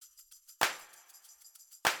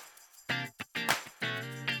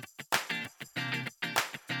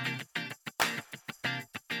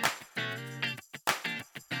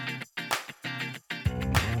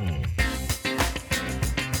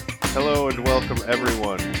Hello and welcome,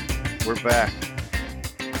 everyone. We're back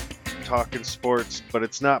talking sports, but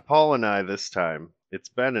it's not Paul and I this time. It's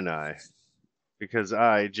Ben and I, because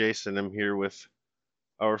I, Jason, am here with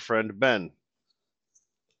our friend Ben.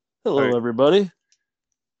 How Hello, everybody.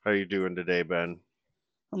 how you doing today, Ben?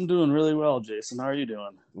 I'm doing really well, Jason. How are you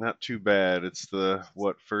doing? Not too bad. It's the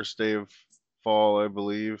first day of fall, I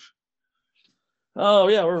believe. Oh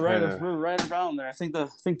yeah, we're right. Uh, We're right around there. I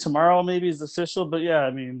think tomorrow maybe is official, but yeah,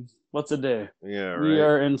 I mean, what's a day? yeah, We right.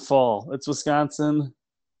 are in fall. It's Wisconsin.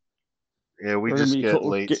 Yeah, we We're gonna just be get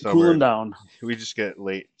late cooling summer. down. We just get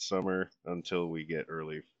late summer until we get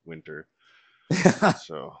early winter.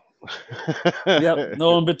 So, Yep,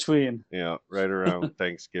 no in between yeah, right around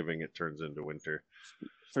Thanksgiving it turns into winter.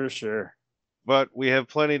 for sure. But we have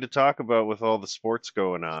plenty to talk about with all the sports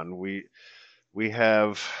going on. We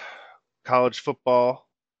have college football.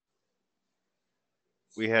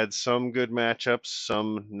 We had some good matchups,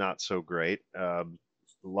 some not so great. A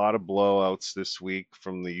lot of blowouts this week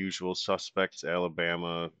from the usual suspects: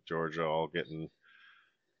 Alabama, Georgia, all getting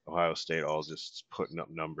Ohio State, all just putting up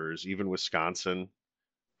numbers. Even Wisconsin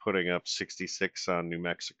putting up 66 on New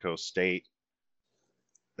Mexico State.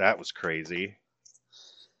 That was crazy.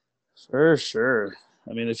 For sure.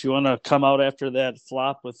 I mean, if you want to come out after that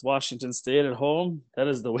flop with Washington State at home, that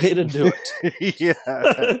is the way to do it. Yeah,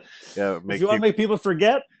 yeah, If make you want to people. make people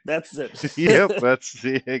forget, that's it. Yep, that's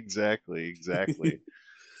exactly.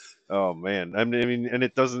 Oh man, I mean, and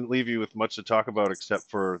it doesn't leave you with much to talk about except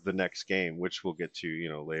for the next game, which we'll get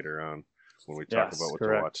to, later on when we talk about Yes, what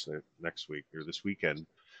to watch correct. next week or this weekend.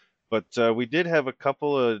 But we did have a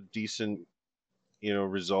couple of decent,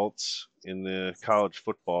 results in the college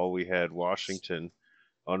football. We had Washington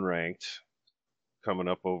unranked coming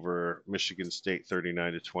up over Michigan State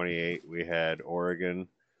 39-28. We had Oregon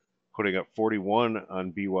putting up 41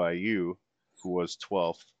 on BYU, who was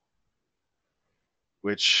 12th,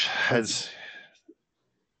 which has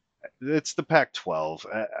That's it's the Pac-12.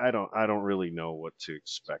 I don't really know what to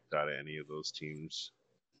expect out of any of those teams.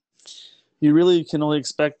 you really can only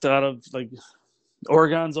expect out of like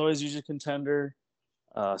Oregon's always usually a contender.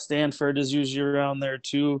 Stanford is usually around there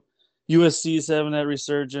too. USC's having that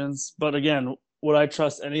resurgence, but again, would I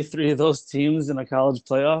trust any three of those teams in a college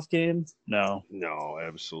playoff game? No. No,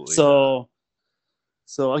 absolutely not. So,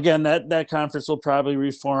 so again, that conference will probably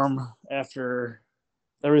reform after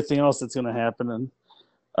everything else that's going to happen, and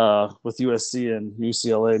with USC and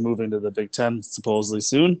UCLA moving to the Big Ten supposedly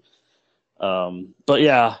soon. But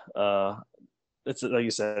yeah, it's like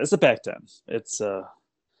you said, it's a Pac-10. It's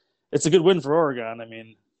a good win for Oregon. I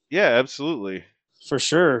mean, Yeah, absolutely. for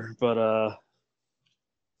sure. But are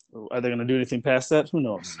they going to do anything past that? Who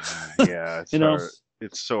knows? Yeah, it's you know, hard.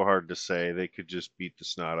 It's so hard to say. They could just beat the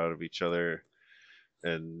snot out of each other,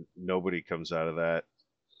 and nobody comes out of that.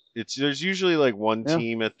 There's usually like one yeah,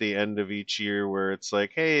 team at the end of each year where it's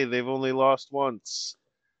like, hey, they've only lost once.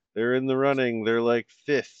 They're in the running. They're like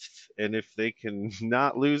fifth, and if they can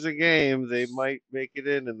not lose a game, they might make it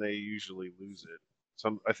in, and they usually lose it.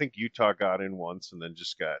 I think Utah got in once and then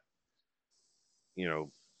just got, you know,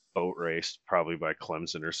 boat raced probably by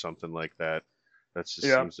Clemson or something like that. That just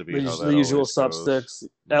yeah. seems to be how The that usual always goes. suspects: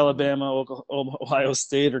 Hmm. Alabama, Ohio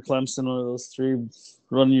State, or Clemson. One of those three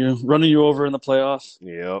running you over in the playoff.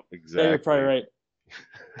 Yep, Yeah, you're probably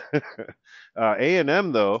exactly. right.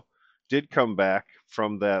 A&M though did come back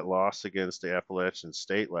from that loss against the Appalachian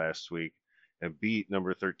State last week and beat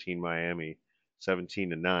number 13 Miami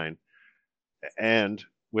 17-9. And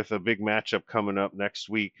with a big matchup coming up next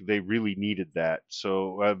week, they really needed that.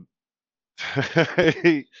 So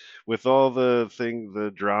with all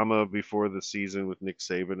the drama before the season with Nick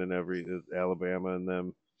Saban and every Alabama and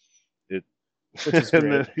them, it Which is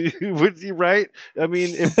and great. would you right? I mean,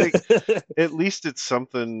 if they at least it's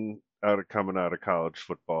something coming out of college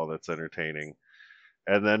football that's entertaining.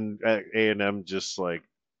 And then A&M just like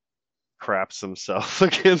craps himself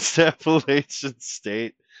against Appalachian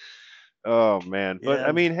State. Oh man, but I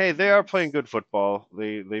yeah, mean, hey, they are playing good football.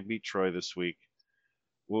 They beat Troy this week.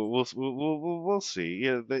 We'll see.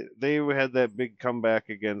 Yeah, they had that big comeback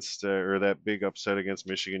against or that big upset against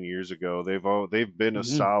Michigan years ago. They've been a hmm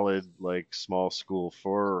solid like small school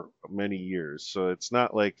for many years, so it's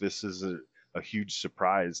not like this is a huge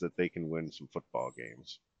surprise that they can win some football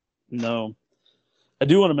games. no. I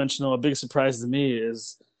do want to mention though, a big surprise to me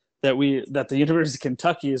is that the University of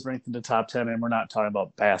Kentucky is ranked in the top 10, and we're not talking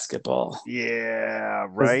about basketball. Yeah,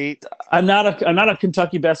 Because right. I'm not a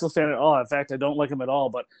Kentucky basketball fan at all. In fact, I don't like them at all.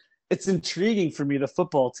 But it's intriguing for me, the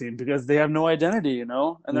football team, because they have no identity, and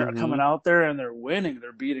they're Hmm. coming out there and they're winning.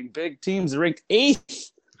 They're beating big teams. They're ranked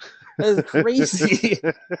eighth. That is crazy.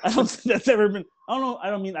 I don't think that's ever been. I don't know. I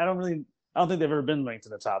don't mean. I don't really. I don't think they've ever been ranked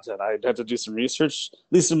in the top 10. I'd have to do some research. At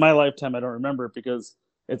least in my lifetime, I don't remember it because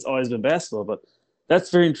it's always been basketball. But that's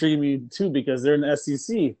very intriguing me too because they're in the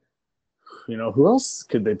SEC. Who else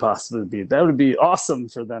could they possibly be? That would be awesome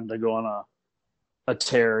for them to go on a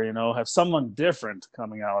tear. Have someone different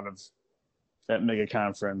coming out of that mega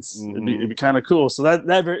conference. It'd be kind of cool. So that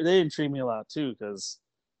they intrigue me a lot too because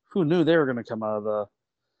who knew they were going to come out of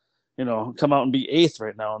come out and be eighth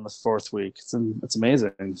right now in the fourth week. It's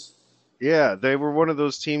amazing. Yeah, they were one of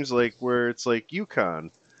those teams like where it's like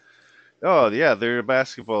UConn. Oh yeah, they're a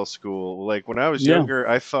basketball school. Like when I was Yeah. younger,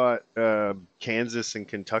 I thought Kansas and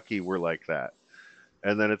Kentucky were like that,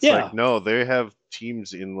 and then it's Yeah. like no, they have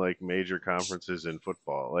teams in like major conferences in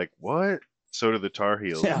football. Like what? So do the Tar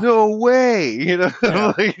Heels. Yeah. No way. Yeah.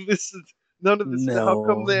 Like this is none of this. How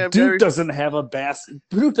come they have Duke doesn't have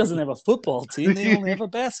Duke doesn't have a football team. They only have a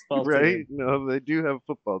basketball right? team. No, they do have a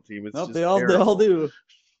football team. It's just they all terrible. do.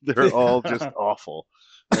 They're all just awful.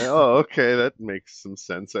 Oh, okay, that makes some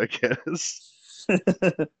sense, I guess.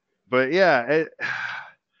 But yeah,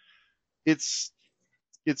 it's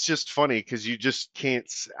just funny because you just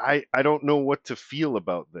can't. I don't know what to feel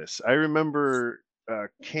about this. I remember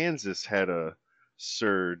Kansas had a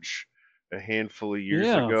surge a handful of years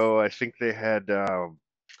ago. I think they had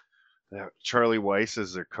Charlie Weiss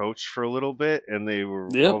as their coach for a little bit, and they were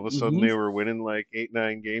all of a sudden they were winning like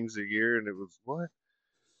 8-9 games a year, and it was what?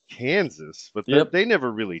 Kansas, but they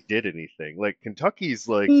never really did anything. Like Kentucky's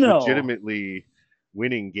like legitimately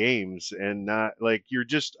winning games and not like you're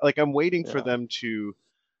just like I'm waiting for them to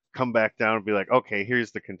come back down and be like, okay,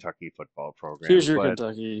 here's the Kentucky football program. Here's your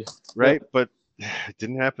Kentucky. Right? But it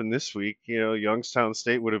didn't happen this week. Youngstown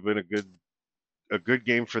State would have been a good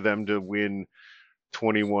game for them to win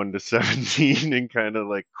 21-17 and kind of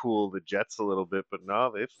like cool the Jets a little bit, but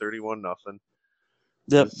no, they have 31-0.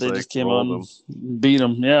 Yep, they just came on, beat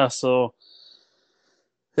them. Yeah, so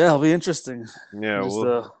it'll be interesting. Yeah,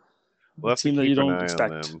 we'll have team to that keep you don't an eye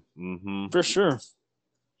expect. on them. For sure.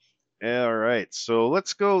 All right, so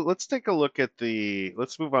let's take a look at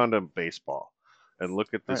let's move on to baseball and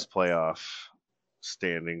look at this playoff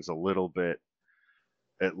standings a little bit.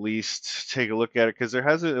 At least take a look at it because there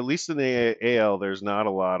hasn't, at least in the AL, there's not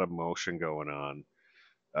a lot of motion going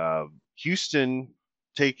on. Houston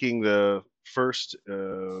taking the first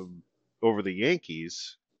over the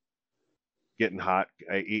Yankees, getting hot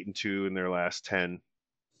at 8-2 in their last 10.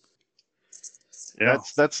 Yeah.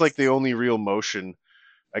 That's like the only real motion.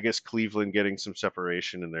 I guess Cleveland getting some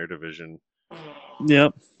separation in their division.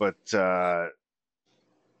 Yep. But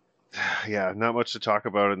yeah, not much to talk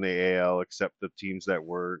about in the AL except the teams that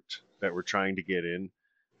were trying to get in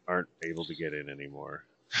aren't able to get in anymore.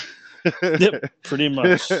 Yep, pretty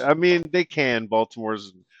much. I mean, they can.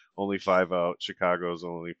 Baltimore's only 5 out. Chicago's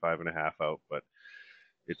only 5.5 out, but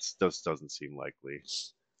it just doesn't seem likely.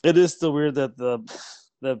 It is still weird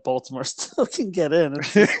that Baltimore still can get in.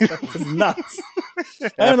 It's nuts.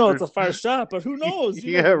 I don't know it's a far shot, but who knows?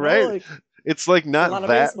 Yeah, right. Like, it's like not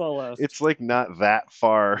that. It's like not that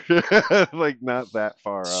far. Like not that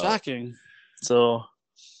far. Shocking. So,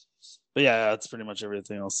 but yeah, it's pretty much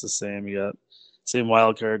everything else the same. You got same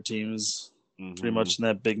wild card teams, pretty much in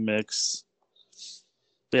that big mix.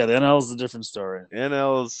 But yeah, the NL is a different story.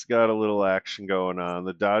 NL's got a little action going on.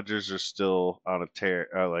 The Dodgers are still on a tear,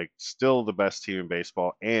 still the best team in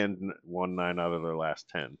baseball, and won 9 out of their last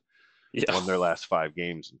 10. Yeah. Won their last 5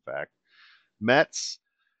 games, in fact. Mets,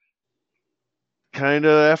 kind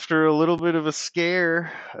of after a little bit of a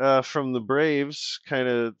scare from the Braves,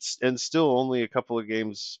 and still only a couple of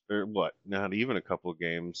games, or what? Not even a couple of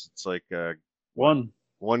games. It's like one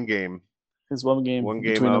game. It's one game. One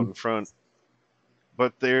game out in front.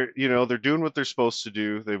 But they're doing what they're supposed to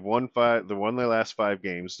do. They've won 5. They won their last 5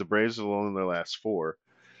 games. The Braves have won their last 4.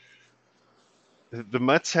 The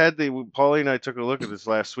Mets Paulie and I took a look at this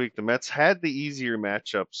last week. The Mets had the easier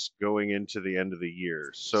matchups going into the end of the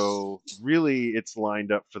year. So really it's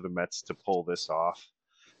lined up for the Mets to pull this off.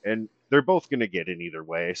 And they're both going to get in either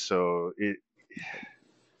way. So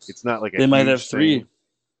it's not like they might have 3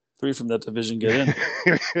 from that division get in.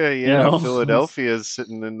 Yeah, Philadelphia is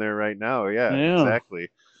sitting in there right now. Yeah,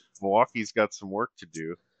 exactly. Milwaukee's got some work to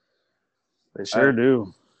do. They sure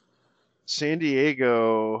do. San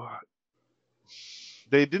Diego,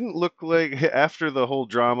 they didn't look like, after the whole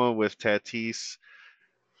drama with Tatis,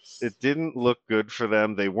 it didn't look good for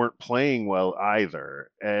them. They weren't playing well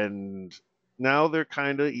either. And now they're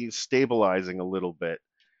kind of stabilizing a little bit.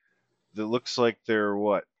 It looks like they're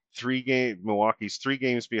Milwaukee's 3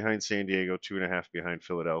 games behind San Diego, 2.5 behind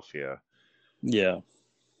Philadelphia. Yeah.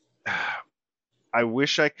 I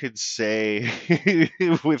wish I could say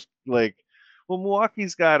with like, well,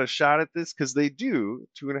 Milwaukee's got a shot at this because they do.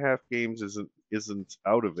 2.5 games isn't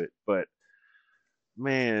out of it, but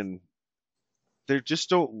man, they just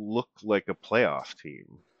don't look like a playoff team.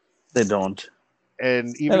 They don't.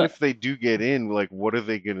 And even And, if they do get in, like, what are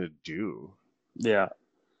they gonna do? yeah,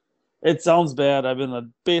 it sounds bad. I've been a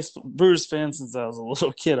Brewers fan since I was a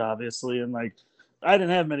little kid, obviously, and like I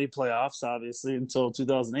didn't have many playoffs, obviously, until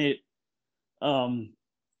 2008. Um,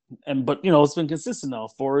 and but it's been consistent now,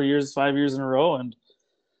 4 years, 5 years in a row, and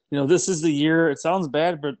this is the year. It sounds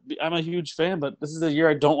bad, but I'm a huge fan. But this is the year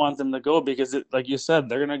I don't want them to go because, like you said,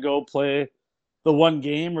 they're gonna go play the one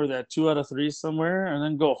game or that 2 out of 3 somewhere, and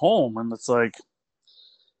then go home. And it's like,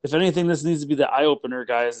 if anything, this needs to be the eye opener,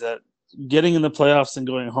 guys. That getting in the playoffs and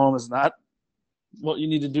going home is not what you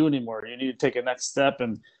need to do anymore. You need to take a next step.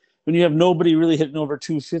 And when you have nobody really hitting over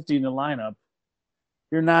 250 in the lineup,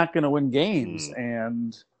 you're not going to win games.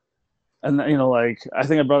 Mm. And like I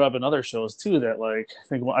think I brought up in other shows too that like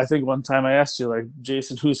I think one time I asked you like,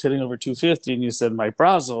 Jason, who's hitting over 250, and you said Mike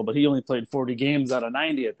Brazel, but he only played 40 games out of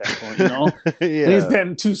 90 at that point, and he's Yeah.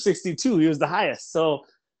 batting 262. He was the highest. So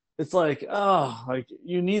it's like, oh, like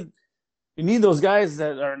you need those guys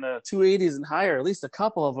that are in the 280s and higher, at least a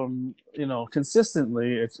couple of them,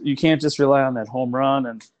 consistently. If you can't just rely on that home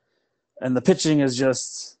run, and the pitching is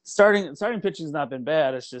just starting pitching's not been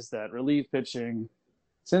bad. It's just that relief pitching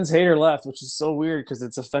since Hader left, which is so weird because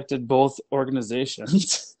it's affected both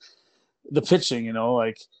organizations. The pitching,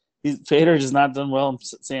 like Hader has not done well in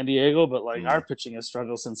San Diego, but like our Mm. pitching has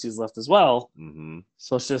struggled since he's left as well. Mm-hmm.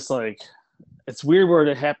 So it's just like it's weird where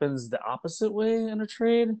it happens the opposite way in a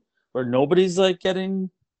trade, where nobody's like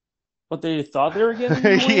getting what they thought they were getting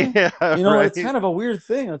in a way. Yeah, right. It's kind of a weird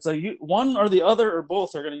thing. It's like one or the other or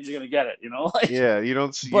both are you're gonna get it. Like, Yeah, you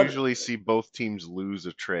don't but usually see both teams lose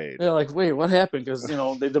a trade. they're like, wait, what happened? Because they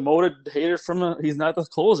demoted Hader he's not the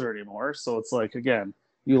closer anymore. So it's like, again,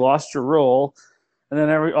 you lost your role, and then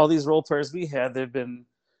all these role players we had, they've been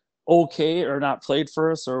okay or not played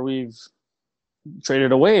for us, or we've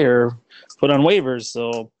traded away or put on waivers.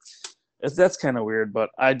 So that's kind of weird. But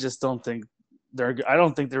I just don't think I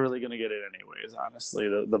don't think they're really going to get it anyways. Honestly,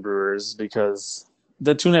 the Brewers, because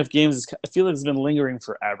the 2.5 games I feel like it's been lingering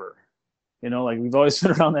forever. Like we've always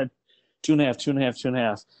been around that 2.5, 2.5,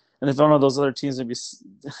 2.5. And if one of those other teams maybe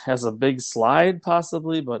has a big slide,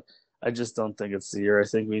 possibly, but I just don't think it's the year. I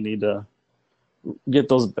think we need to get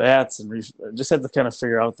those bats and just have to kind of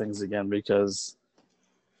figure out things again because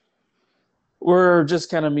we're just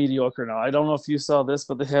kind of mediocre now. I don't know if you saw this,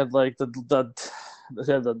 but they had like they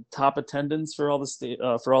had the top attendance for all the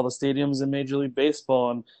stadiums in Major League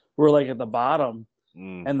Baseball, and we're like at the bottom.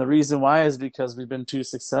 Mm. And the reason why is because we've been too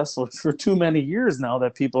successful for too many years now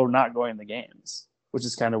that people are not going to games, which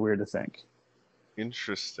is kind of weird to think.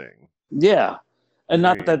 Interesting. Yeah, and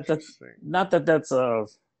Very interesting. not that that's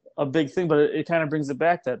a big thing, but it kind of brings it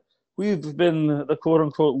back that we've been the quote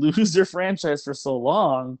unquote loser franchise for so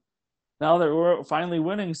long. Now that we're finally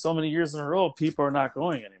winning so many years in a row, people are not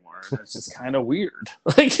going anymore. And it's just kind of weird.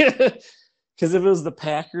 Like, because if it was the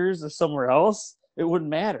Packers or somewhere else, it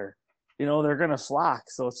wouldn't matter. They're going to flock.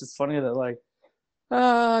 So it's just funny that, like,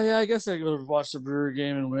 yeah, I guess I could watch the Brewer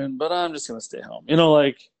game and win, but I'm just going to stay home.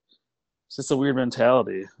 Like, it's just a weird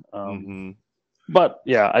mentality. Mm-hmm. But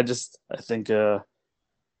yeah, I think, I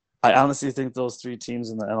honestly think those 3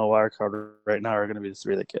 teams in the NL wild card right now are going to be the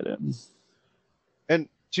 3 that get in. And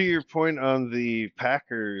to your point on the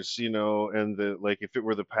Packers, and the like, if it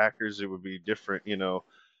were the Packers, it would be different.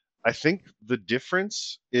 I think the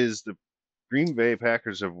difference is the Green Bay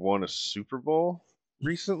Packers have won a Super Bowl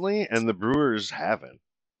recently, and the Brewers haven't.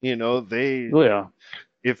 They Oh, yeah.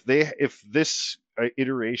 if this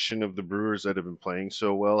iteration of the Brewers that have been playing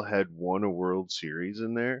so well had won a World Series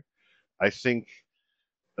in there, I think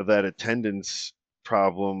that attendance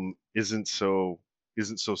problem isn't so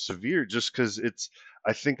severe just because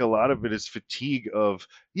I think a lot of it is fatigue of,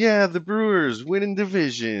 yeah, the Brewers winning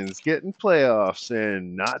divisions, getting playoffs,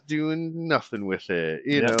 and not doing nothing with it.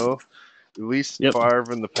 At least Yep. Favre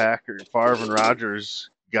and Rodgers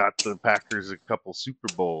got the Packers a couple Super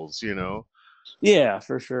Bowls. Yeah,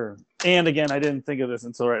 for sure. And again, I didn't think of this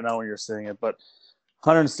until right now when you're saying it, but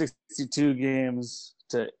 162 games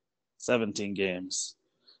to 17 games.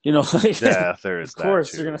 Yeah, there is of course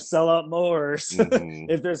that too. you're going to sell out more Mm-hmm.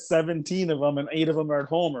 if there's 17 of them and 8 of them are at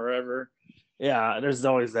home or wherever. Yeah, there's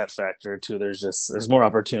always that factor too. There's more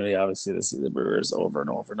opportunity, obviously, to see the Brewers over and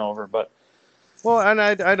over and over. But Well, and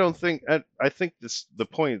I don't think I think the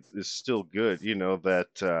point is still good.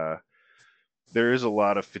 That there is a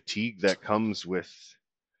lot of fatigue that comes with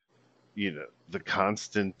the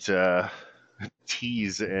constant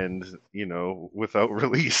tease and without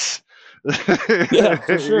release. Yeah,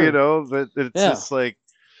 for sure. That it's Yeah, just like,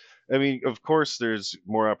 I mean, of course, there's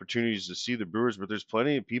more opportunities to see the Brewers, but there's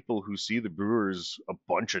plenty of people who see the Brewers a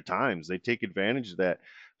bunch of times. They take advantage of that.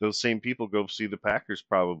 Those same people go see the Packers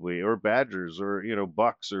probably, or Badgers, or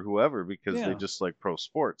Bucks, or whoever, because they yeah. just like pro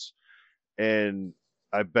sports. And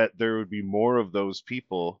I bet there would be more of those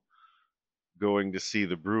people going to see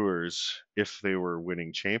the Brewers if they were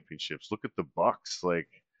winning championships. Look at the Bucks, like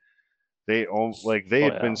they Oh had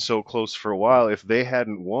yeah. been so close for a while. If they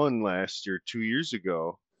hadn't won last year, 2 years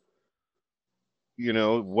ago,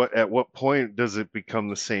 at what point does it become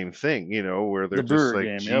the same thing, where they're The just Brewer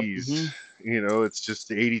like, game. Yep. geez, it's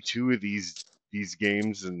just 82 of these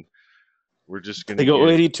games, and we're just They gonna go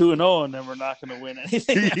get 82-0, and then we're not going to win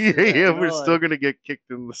anything after that. yeah, You we're know, still like gonna get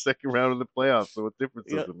kicked in the second round of the playoffs, so what difference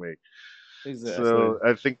yeah, does it make? exactly. So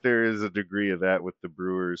I think there is a degree of that with the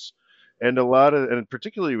Brewers, and a lot of, and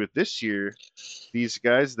particularly with this year, these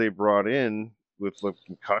guys they brought in with the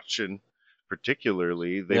concussion,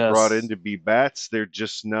 particularly, they brought in Yes. to be bats. They're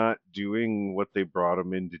just not doing what they brought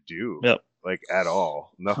them in to do, Yep. like at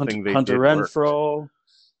all. Nothing they Hunter did worked. Renfro,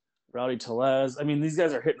 Rowdy Telez. I mean, these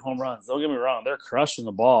guys are hitting home runs. Don't get me wrong; they're crushing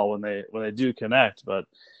the ball when they do connect. But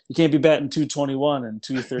you can't be batting 221 and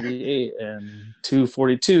 238 and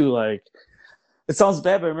 242. Like it sounds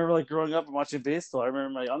bad, but I remember like growing up and watching baseball. I remember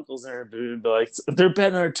my uncles there would be like, if they're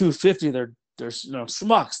batting under 250, they're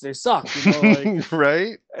schmucks. They suck. Like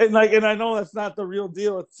Right? and I know that's not the real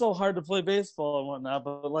deal. It's so hard to play baseball and whatnot,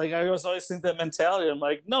 but like I always think that mentality. I'm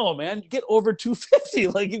like, no, man, you get over 250.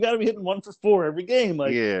 Like you got to be hitting 1 for 4 every game.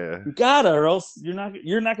 Like Yeah. you gotta, or else you're not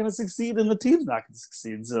going to succeed, and the team's not going to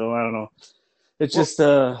succeed. So I don't know. It's Well, just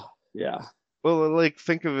yeah, well, like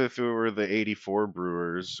think of if it were the '84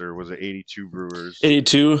 Brewers, or was it '82 Brewers,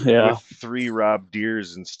 82. with Yeah. three Rob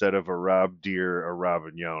Deers instead of a Rob Deer, a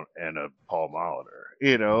Robin Yount, and a Paul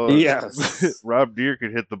Molitor. Yes. Rob Deer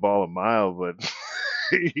could hit the ball a mile, but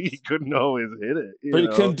he couldn't always hit it. But he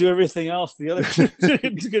couldn't do everything else the other two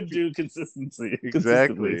could do consistently.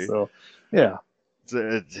 Exactly. So, yeah,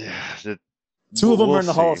 The- the- two of them are we'll in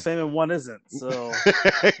the Hall of see. Fame and one isn't. So,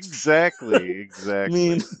 Exactly. I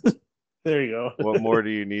mean, Exactly. there you go. What more do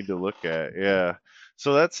you need to look at? Yeah.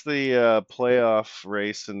 So that's the playoff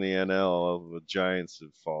race in the NL. The Giants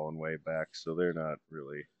have fallen way back, so they're not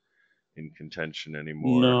really in contention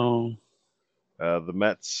anymore. No,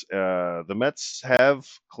 The Mets have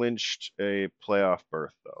clinched a playoff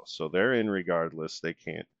berth though, so they're in regardless. They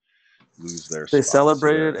can't lose their they spot, so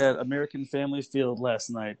celebrated they're at in. American Family Field last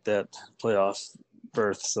night that playoff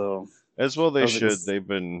berth. So As well they should. everything's They've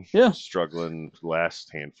been yeah, struggling the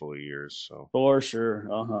last handful of years, so. for sure.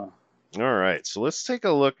 Uh huh. All right, so let's take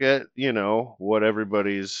a look at, what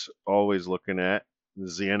everybody's always looking at.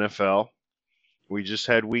 This is the NFL. We just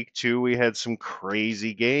had week 2. We had some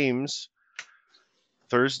crazy games.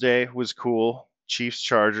 Thursday was cool. Chiefs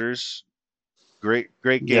Chargers. Great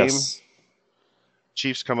game. Yes.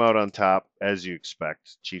 Chiefs come out on top as you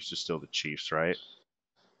expect. Chiefs are still the Chiefs, right?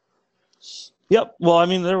 Yep. Well, I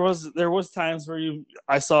mean, there was times where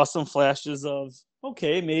I saw some flashes of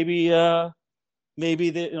okay, maybe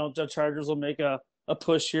the Chargers will make a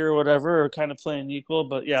push here or whatever, or kind of playing equal.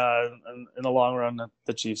 But yeah, in the long run,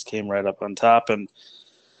 the Chiefs came right up on top, and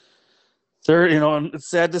they're and it's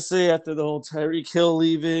sad to say after the whole Tyreek Hill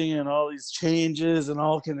leaving and all these changes and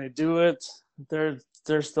all, can they do it?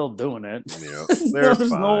 They're still doing it. Yeah, they're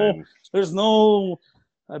there's no fine. there's no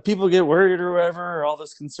people get worried or whatever, or all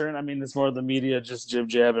this concern. I mean, it's more the media just jib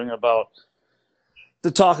jabbing about to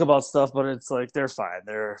talk about stuff, but it's like they're fine.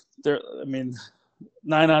 They're. I mean,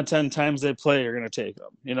 9 out of 10 times they play, you're gonna take them.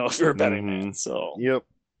 If you're a betting Mm-hmm. man. So Yep.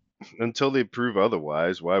 Until they prove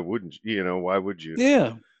otherwise, why wouldn't you? Why would you?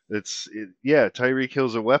 yeah, Yeah, Tyreek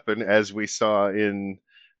Hill's a weapon, as we saw in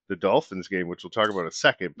the Dolphins game, which we'll talk about in a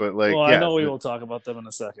second. But like, well, I yeah, know we will talk about them in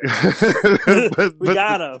a second. but we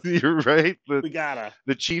gotta, you're right. we gotta.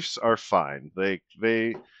 The Chiefs are fine. They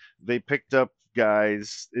picked up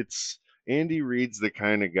guys. It's Andy Reid's the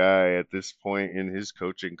kind of guy at this point in his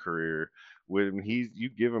coaching career, when you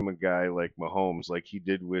give him a guy like Mahomes, like he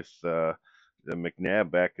did with the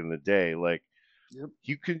McNabb back in the day, like Yep.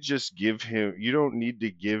 you can just give him. You don't need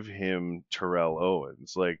to give him Terrell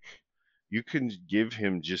Owens. Like you can give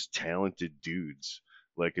him just talented dudes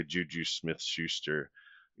like a Juju Smith-Schuster,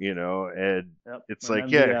 and Yep. it's And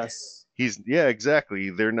like, yeah, MVS. yeah, exactly.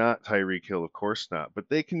 They're not Tyreek Hill, of course not, but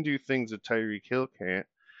they can do things that Tyreek Hill can't,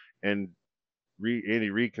 and Andy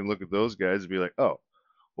Reid can look at those guys and be like, oh,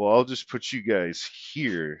 well, I'll just put you guys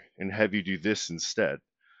here and have you do this instead,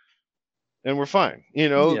 and we're fine.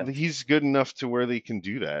 Yeah. He's good enough to where they can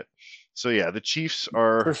do that. So yeah, the Chiefs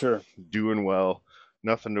for are sure. doing well.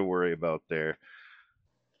 Nothing to worry about there.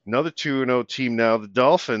 Another 2-0 team now, the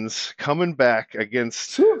Dolphins coming back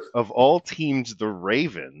against, Whew. of all teams, the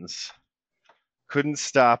Ravens. Couldn't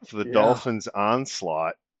stop the Yeah. Dolphins'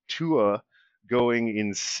 onslaught. Tua going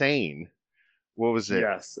insane. What was it?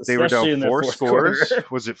 Yes, They were down especially in that four fourth scores. quarter.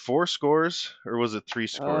 Was it 4 scores or was it 3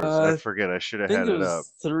 scores? I I forget. I should have think had it it up.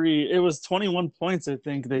 was three. It was 21 points. I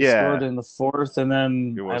think they scored Yeah, in the fourth, and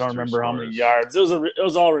then it I was don't three remember how many scores. yards. It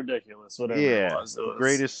was all ridiculous. Whatever it Yeah, was, it was.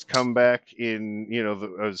 greatest comeback in,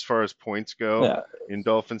 as far as points go Yeah, in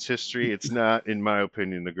Dolphins history. It's not, in my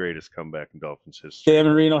opinion, the greatest comeback in Dolphins history. Dan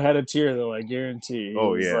Marino had a tear though. I guarantee. He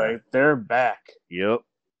Oh was yeah, like, "They're back." yep,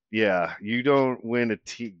 yeah. You don't win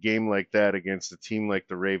a game like that against a team like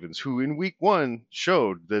the Ravens, who in Week 1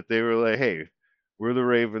 showed that they were like, "Hey, we're the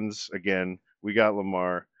Ravens again. We got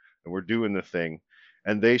Lamar, and we're doing the thing."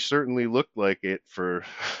 And they certainly looked like it for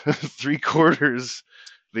 3 quarters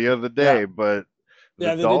the other Yeah, day, but the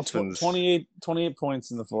yeah. They did Dolphins, 28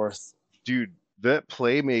 points in the fourth. dude, that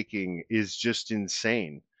playmaking is just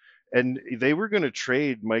insane. And they were going to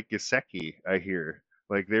trade Mike Gesicki, I hear.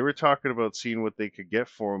 Like they were talking about seeing what they could get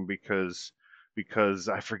for him because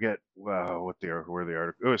I forget what they are where the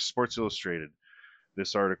article. Oh, it's Sports Illustrated.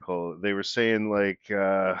 This article they were saying like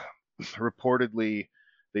reportedly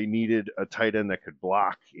they needed a tight end that could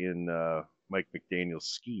block in Mike McDaniel's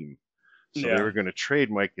scheme. So they Yeah, were going to trade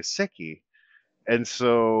Mike Gesicki, and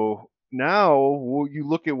so now you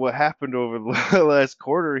look at what happened over the last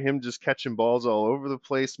quarter, him just catching balls all over the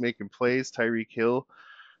place, making plays. Tyreek Hill,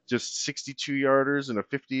 just 62 yarders and a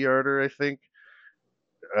 50 yarder, I think.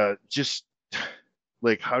 Just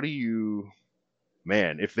like, how do you,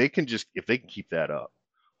 man, if they can keep that up,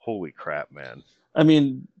 holy crap, man. I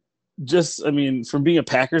mean, from being a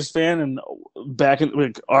Packers fan and back in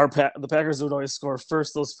like the Packers would always score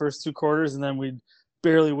first those first 2 quarters, and then we'd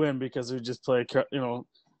barely win because we just play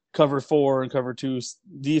cover 4 and cover 2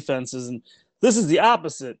 defenses, and this is the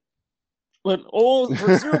opposite. But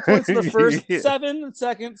for 0 points in the first, Yeah. 7 in the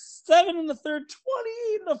second, 7 in the third,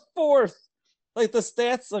 20 in the fourth. Like the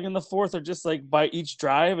stats, like in the fourth, are just like by each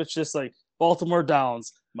drive. It's just like Baltimore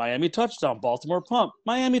downs, Miami touchdown, Baltimore pump,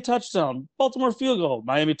 Miami touchdown, Baltimore field goal,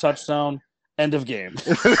 Miami touchdown, end of game.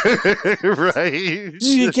 Right. Are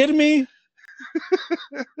you kidding me?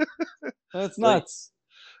 That's Like, nuts.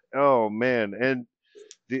 oh man, and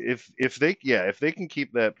if they can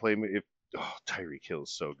keep that play, if Tyreek Hill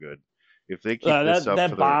is so good, if they keep this up for That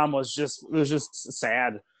the bomb was just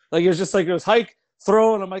sad. Like it was hike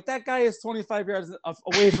throw, and I'm like, that guy is 25 yards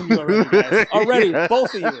away from you already, guys. Already, yeah.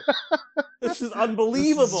 Both of you. This is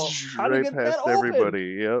unbelievable. This is How do you get that open?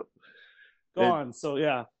 everybody? Yep. Gone. So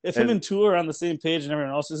yeah, if him and Tua are on the same page and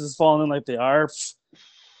everyone else is falling in like they are,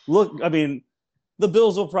 look, I mean, the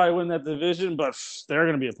Bills will probably win that division, but they're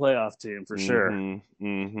going to be a playoff team for sure.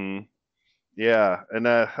 Mm-hmm. Yeah,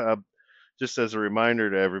 and just as a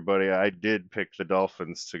reminder to everybody, I did pick the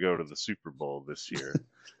Dolphins to go to the Super Bowl this year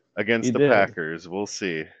against the Packers. We'll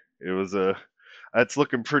see. It's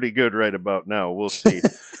looking pretty good right about now. We'll see.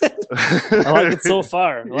 I like it so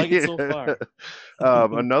far.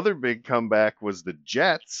 Another big comeback was the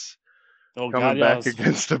Jets coming back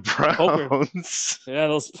against the Browns. Poker. Yeah,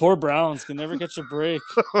 those poor Browns can never catch a break.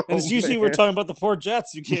 And it's usually we're talking about the poor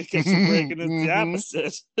Jets. You can't catch a break, and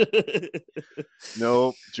it's the opposite.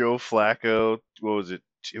 Nope. Joe Flacco, what was it?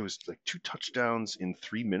 It was like 2 touchdowns in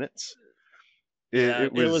 3 minutes.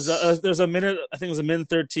 It was there's a minute, I think it was a minute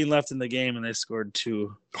 13 left in the game, and they scored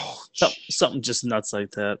 2. Something just nuts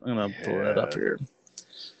like that. I'm gonna pull that up here.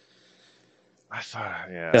 I thought,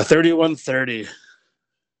 yeah. 31-30.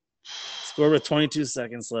 Scored with 22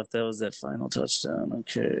 seconds left. That was that final touchdown.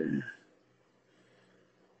 Okay.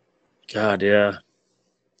 God, yeah.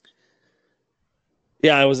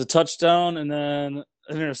 Yeah, it was a touchdown, and then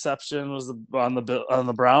an interception was on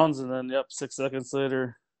the Browns, and then 6 seconds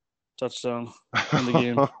later, touchdown in the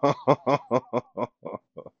game.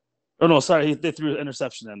 Oh no, sorry, they threw an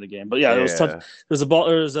interception in the game. But yeah, it was there's a ball.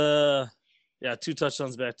 There was 2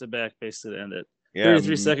 touchdowns back to back, basically to end it.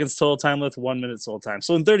 33 seconds total time left, 1 minute total time.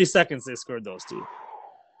 So in 30 seconds, they scored those 2.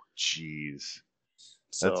 Jeez,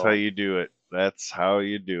 that's how you do it. That's how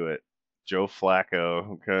you do it. Joe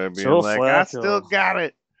Flacco kind of being I still got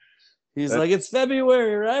it. He's like, it's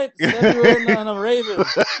February, right? It's February on a Raven.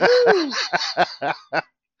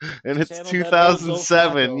 And it's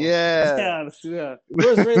 2007. Yeah.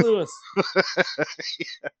 Where's Ray Lewis?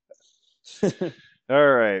 All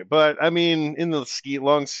right, but I mean, in the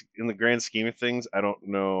grand scheme of things, I don't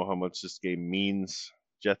know how much this game means.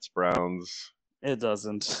 Jets Browns. It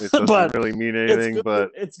doesn't. It doesn't But really mean anything,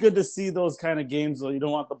 but it's good to see those kind of games though. You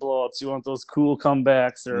don't want the blowouts. You want those cool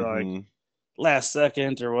comebacks or like mm-hmm, last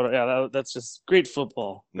second or what. Yeah, that's just great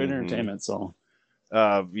football, great mm-hmm. entertainment. So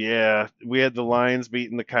Yeah, we had the Lions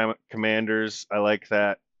beating the Commanders. I like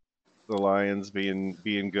that. The Lions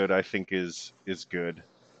being good, I think is good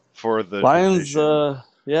for the Lions, division.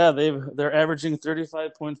 yeah, they're averaging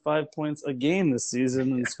 35.5 points a game this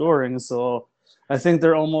season in scoring. So I think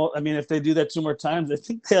they're almost. I mean, if they do that 2 more times, I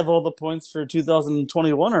think they have all the points for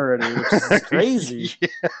 2021 already, which is crazy. Yeah.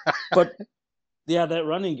 But yeah, that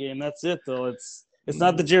running game, that's it though. It's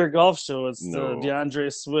not the Jared Goff show. It's the No.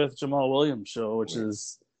 DeAndre Swift, Jamal Williams show, which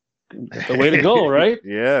is the way to go, right?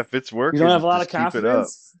 Yeah, if it's You working, don't have a lot of just keep it up.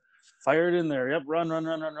 confidence. Fire it in there. Yep, run.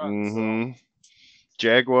 Mm-hmm. So,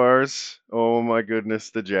 Jaguars. Oh my goodness,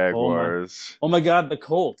 the oh Jaguars. my God, the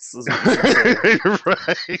Colts is what you should say.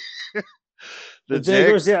 Right. The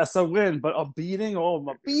Jaguars, yes, a win, but a beating, a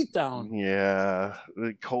beatdown. Yeah,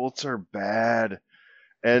 the Colts are bad,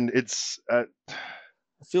 and it's I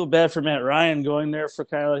feel bad for Matt Ryan going there for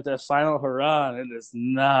kind of like that final hurrah, and it is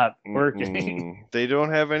not working. they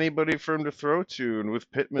don't have anybody for him to throw to, and with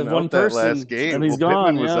Pittman There's one out that last person, game, and he's Pittman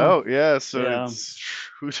gone. was Yeah, out, yeah, so yeah. it's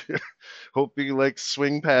hoping like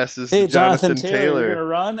swing passes Hey, to Jonathan Jonathan Taylor, you're Taylor. gonna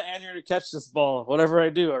run and you're gonna catch this ball, whatever I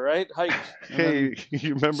do. All right, hike. Hey,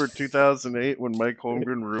 you remember 2008 when Mike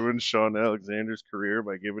Holmgren ruined Sean Alexander's career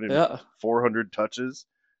by giving him 400 touches?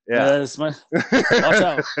 Yeah. That's my watch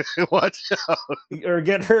out. Watch out. Or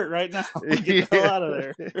get hurt right now. Get the hell out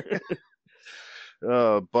of there.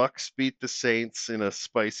 Bucks beat the Saints in a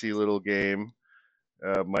spicy little game.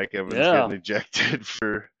 Mike Evans getting ejected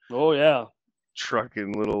for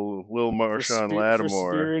trucking little Marshawn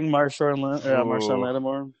Lattimore. For spearing Marshawn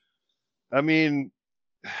Lattimore. I mean,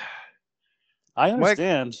 I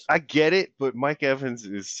understand. I get it, but Mike Evans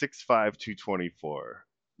is 6'5", 224.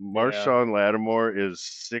 Marshawn Lattimore is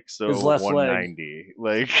 6'0", 190.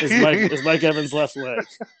 Like is Mike Evans' left leg.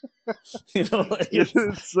 You know, like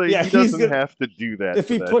it's like he doesn't have to do that. If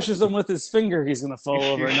he pushes him with his finger, he's gonna fall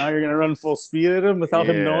over. And now you're gonna run full speed at him without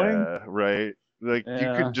him knowing. Right. Like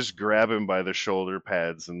you could just grab him by the shoulder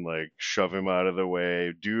pads and like shove him out of the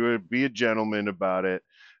way. Be a gentleman about it.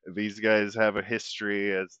 These guys have a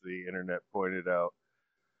history, as the internet pointed out.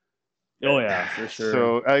 Oh yeah, for sure.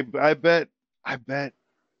 So I bet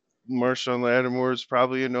Marshawn Lattimore is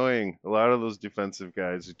probably annoying. A lot of those defensive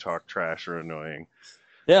guys who talk trash are annoying.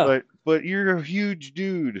 Yeah. But you're a huge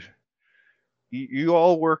dude. You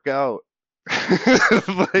all work out.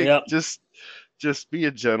 Just be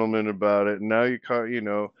a gentleman about it. And now you're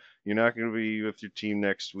not going to be with your team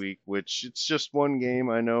next week, which it's just one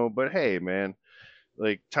game, I know. But hey, man,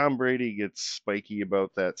 like Tom Brady gets spiky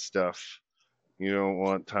about that stuff. You don't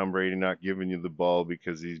want Tom Brady not giving you the ball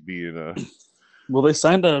because he's being a. Well, they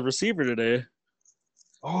signed a receiver today.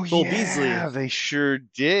 Oh, Cole Beasley. They sure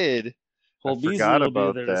did. Cole Beasley will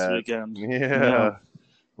be there this weekend. Yeah.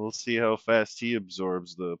 We'll see how fast he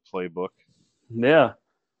absorbs the playbook. Yeah.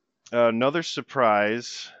 Another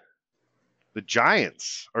surprise, the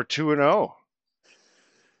Giants are 2-0.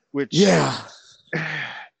 Which it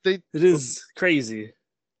is crazy.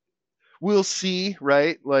 We'll see,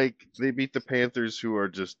 right? Like they beat the Panthers, who are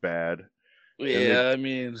just bad. Yeah,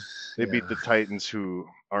 they beat the Titans, who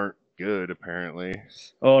aren't good apparently.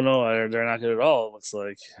 Oh no, they're not good at all. It looks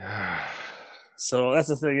like. So that's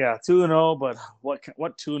the thing, 2-0. But what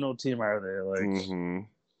 2-0 team are they? Like,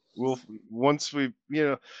 well, once they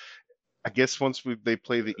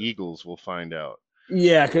play the Eagles, we'll find out.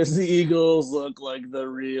 Yeah, because the Eagles look like the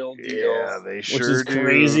real deal. Yeah, they sure do. Which is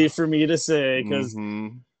crazy for me to say, because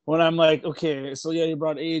when I'm like, okay, so you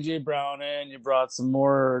brought AJ Brown in, you brought some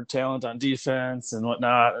more talent on defense and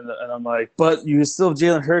whatnot, and I'm like, but you still have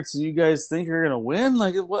Jalen Hurts, and you guys think you're gonna win?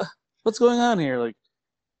 Like, what's going on here? Like,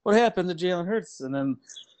 what happened to Jalen Hurts? And then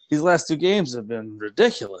these last 2 games have been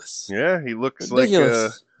ridiculous. Yeah, he looks he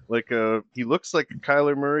looks like a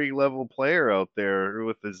Kyler Murray level player out there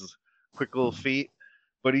with his quick little feet,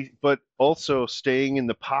 but also staying in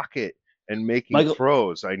the pocket and making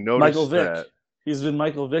throws. I noticed that. He's been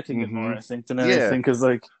Michael Vick again more, I think, than anything, because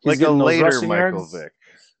he's like a later Michael yards. Vick.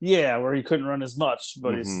 Yeah, where he couldn't run as much,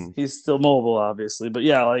 but he's still mobile, obviously. But he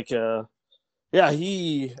had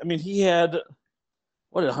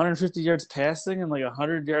 150 yards passing and like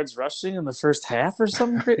 100 yards rushing in the first half or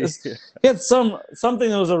something. He had something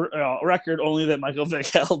that was a record only that Michael Vick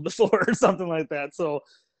held before or something like that. So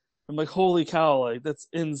I'm like, holy cow, like that's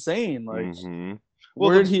insane. Like,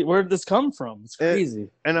 where did this come from? It's crazy.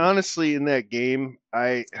 And honestly, in that game,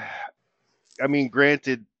 I mean,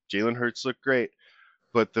 granted, Jalen Hurts looked great,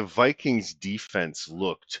 but the Vikings defense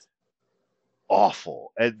looked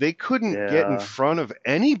awful. And they couldn't get in Yeah. front of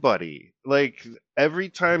anybody. Like every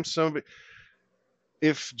time somebody,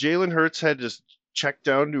 if Jalen Hurts had to check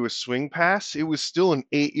down to a swing pass, it was still an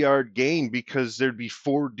 8-yard gain because there'd be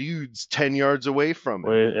 4 dudes 10 yards away from him.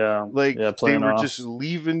 Wait, yeah. Like Yeah, they playing were off. just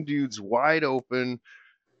leaving dudes wide open.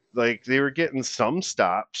 Like they were getting some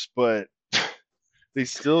stops, but they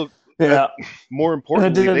still, Yeah. more And it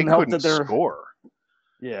importantly, they didn't help couldn't that they're score.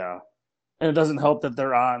 yeah. And it doesn't help that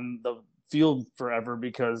they're on the field forever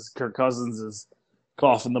because Kirk Cousins is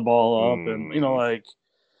coughing the ball up, and Mm. like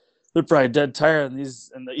they're probably dead tired, and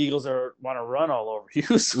the Eagles are want to run all over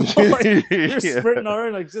you. So like they're Yeah. sprinting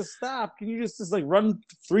already. Like, just stop. Can you just like run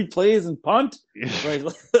 3 plays and punt? Like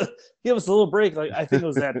give us a little break. Like I think it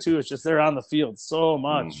was that too. It's just they're on the field so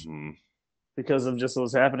much Mm-hmm. because of just what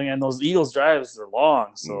was happening, and those Eagles drives are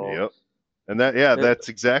long. So Yep. And that, yeah, it, that's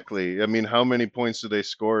exactly. I mean, how many points do they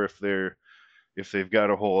score if they've got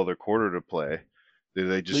a whole other quarter to play? Do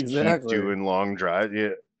they just keep exactly. doing long drives? Yeah.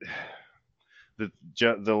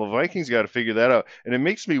 The Vikings got to figure that out, and it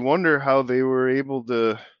makes me wonder how they were able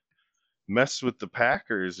to mess with the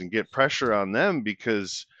Packers and get pressure on them,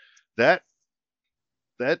 because that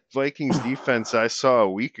Vikings defense I saw a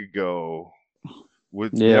week ago never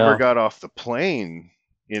Yeah. got off the plane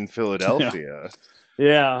in Yeah. Philadelphia.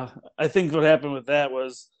 Yeah. I think what happened with that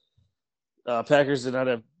was Packers did not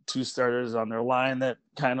have 2 starters on their line. That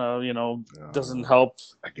kind of, doesn't help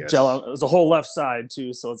I gel guess. out. It was a whole left side,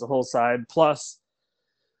 too. So it's a whole side. Plus,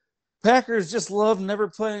 Packers just love never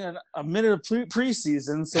playing a minute of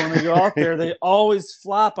preseason. So when they go out there, they always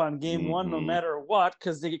flop on game one, no Mm-hmm. matter what,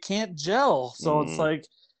 because they can't gel. So it's Mm. like,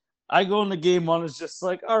 I go into game one, it's just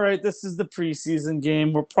like, all right, this is the preseason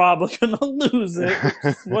game. We're probably going to lose it.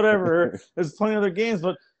 Whatever. There's plenty of other games,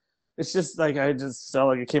 but it's just like I just felt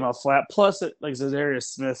like it came out flat. Plus, like Zadarius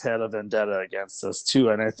Smith had a vendetta against us too,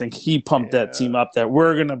 and I think he pumped that Yeah. team up that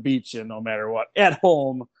we're gonna beat you no matter what at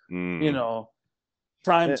home. Mm.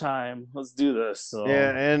 Prime time. Let's do this. Yeah, So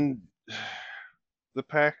and the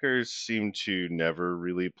Packers seem to never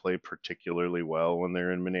really play particularly well when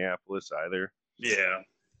they're in Minneapolis either. yeah,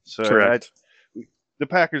 So correct. the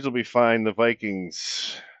Packers will be fine. The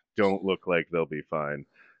Vikings don't look like they'll be fine.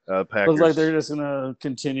 Looks like they're Packers, just gonna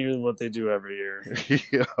continue what they do every year.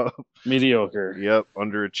 yep, Mediocre. yep,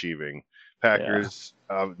 underachieving. Yeah. Packers,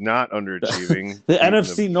 not underachieving, The beating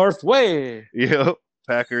NFC North way. yep,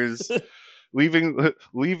 Packers leaving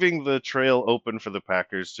the trail open for the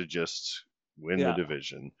Packers to just win the Yeah.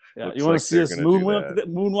 division. Yeah. You Looks want like to see they're us going to do that.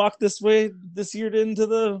 moonwalk this way this year into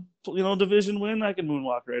the division win? I can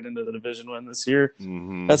moonwalk right into the division win this year.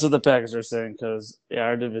 Mm-hmm. That's what the Packers are saying because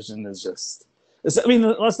our division is just. I mean,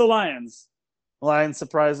 unless the Lions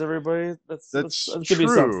surprise everybody. That That's could be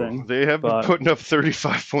true. something. They have been But putting up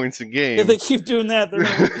 35 points a game. if they keep doing that, they're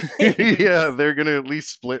gonna win games. Yeah, they're going to at least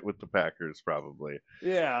split with the Packers probably.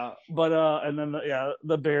 Yeah, but and then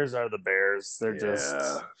the Bears are the Bears. They're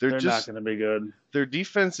not going to be good. Their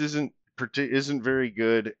defense isn't very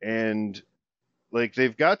good, and like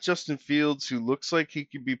they've got Justin Fields, who looks like he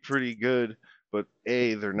could be pretty good, but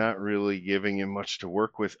they're not really giving him much to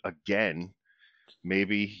work with again.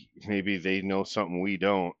 Maybe they know something we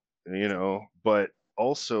don't, but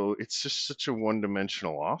also it's just such a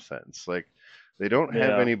one-dimensional offense. Like they don't have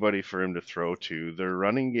Yeah, anybody for him to throw to. Their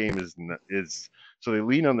running game is so they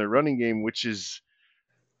lean on their running game, which is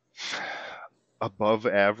above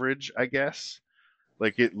average, I guess.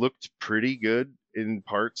 Like it looked pretty good in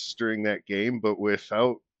parts during that game, but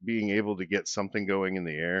without being able to get something going in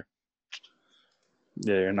the air,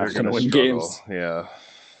 yeah, you're they're not going going to to win struggle. games. Yeah.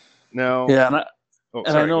 Now, Yeah, oh, and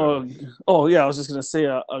I sorry, go know. ahead. Oh yeah, I was just gonna say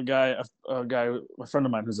a guy, a friend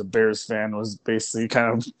of mine who's a Bears fan was basically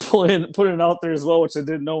kind of putting it out there as well, which I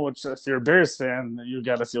didn't know. Which if you're a Bears fan, you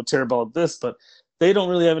got to feel terrible about this, but they don't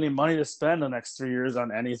really have any money to spend the next 3 years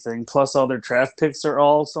on anything. Plus, all their draft picks are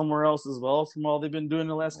all somewhere else as well from all they've been doing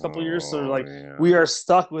the last couple of years. So they're Oh, like, yeah. we are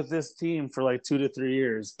stuck with this team for like 2 to 3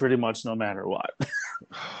 years, pretty much no matter what. And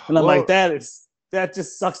I'm Well, like, that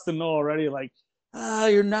just sucks to know already. Like,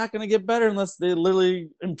 you're not going to get better unless they literally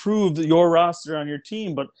improve your roster on your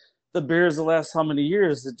team. But the Bears, the last how many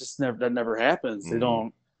years, that never happens.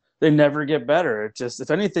 They never get better. It just,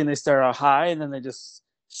 if anything, they start out high and then they just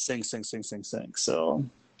sink. So,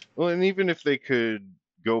 well, and even if they could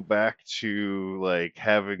go back to like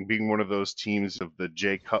being one of those teams of the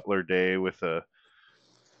Jay Cutler day with a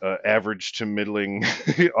average to middling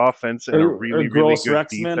offense and a or really, really Gross good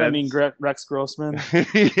Rexman. I mean, defense. Rex Grossman.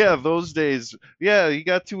 Yeah, those days. Yeah, he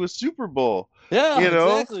got to a Super Bowl. Yeah, You know,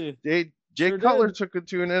 exactly. Jay Sure Cutler did. took it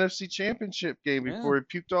to an NFC Championship game Yeah. before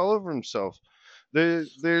he puked all over himself.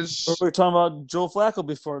 there's We were talking about Joe Flacco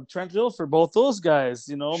before, Trent Dilfer, both those guys,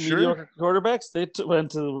 sure mediocre quarterbacks. They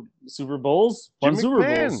went to Super Bowls, Jim won Super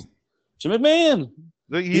McMahon. Bowls. Jim McMahon,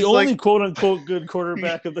 the He's like only quote unquote good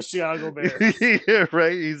quarterback of the Chicago Bears. yeah,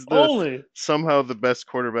 right. He's the Only. somehow the best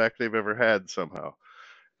quarterback they've ever had somehow.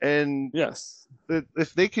 And Yes.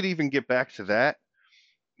 if they could even get back to that,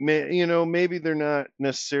 maybe they're not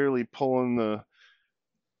necessarily pulling the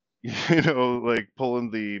like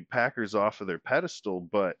pulling the Packers off of their pedestal,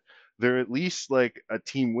 but they're at least like a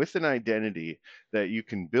team with an identity that you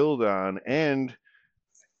can build on, and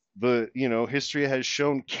the history has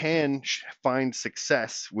shown can find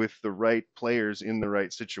success with the right players in the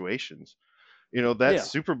right situations. That Yeah.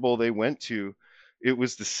 Super Bowl they went to, it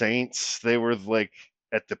was the Saints. They were like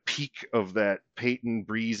at the peak of that Peyton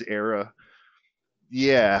Breeze era.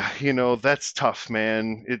 Yeah, that's tough,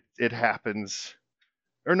 man. It happens.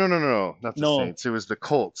 Or no, not the No, Saints. It was the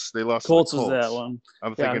Colts. They lost to the Colts was that Colts. one.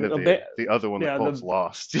 I'm Yeah. thinking of the other one the Yeah. Colts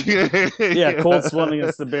lost. Yeah. Colts won Yeah.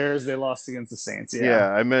 against the Bears. They lost against the Saints. Yeah.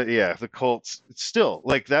 Yeah, I meant the Colts. Still,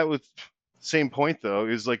 like that was same point though.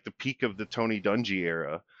 It was like the peak of the Tony Dungy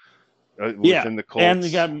era Yeah. within the And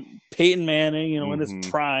you Colts. got Peyton Manning, in his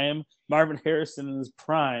Mm-hmm. prime, Marvin Harrison in his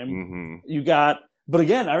prime. Mm-hmm. You got, but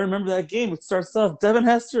again, I remember that game. It starts off, Devin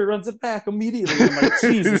Hester runs it back immediately. I'm like,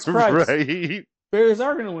 Jesus Christ. Right. Bears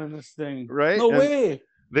are going to win this thing. Right. No And way.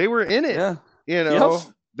 they were in it. Yeah.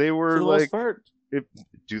 They For were the like, most part. if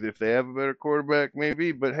they have a better quarterback,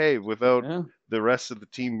 maybe. But hey, without the rest of the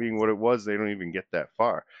team being what it was, they don't even get that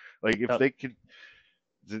far. Like if they could,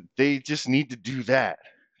 they just need to do that.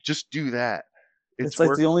 Just do that. It's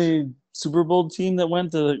like the only Super Bowl team that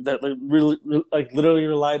went to that like really like literally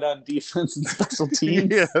relied on defense and special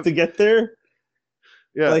teams to get there.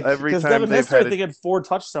 Yeah, like, every time Devin they've Hester, had I think, had 4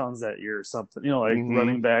 touchdowns that year or something.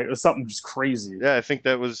 Running back or something just crazy. Yeah, I think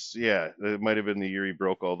that was it might have been the year he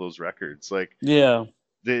broke all those records. Like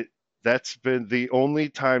that's been the only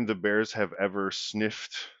time the Bears have ever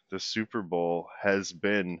sniffed the Super Bowl has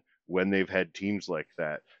been when they've had teams like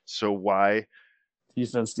that. So why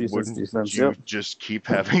defense. You just keep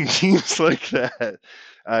having teams like that?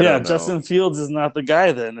 I don't know. Justin Fields is not the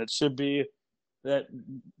guy. Then it should be that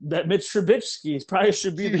Mitch Trubisky probably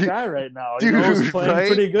should be the guy right now. He's playing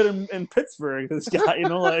pretty good in Pittsburgh. This guy,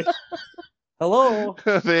 like, hello.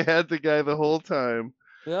 They had the guy the whole time.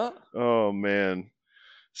 Yeah. Oh man.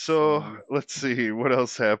 So let's see what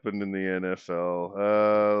else happened in the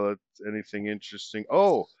NFL. Anything interesting?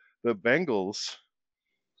 Oh, the Bengals.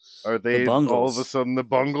 Are they all of a sudden the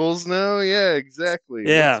Bungles now? Yeah, exactly.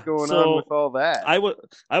 Yeah. What's going on with all that? I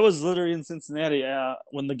was literally in Cincinnati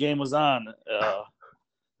when the game was on.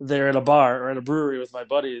 There at a bar or at a brewery with my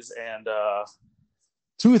buddies, and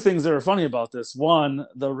 2 things that were funny about this. One,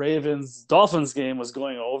 the Ravens-Dolphins game was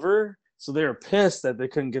going over, so they were pissed that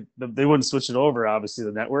they wouldn't switch it over, obviously,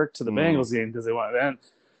 the network to the Bengals game because they wanted to end.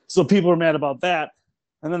 So people were mad about that.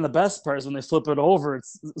 And then the best part is when they flip it over,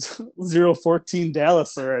 it's 0-14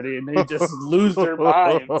 Dallas already, and they just lose their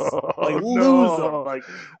minds. Like, lose them. Like,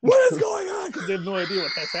 what is going on? Because they have no idea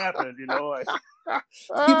what that's happened, Like,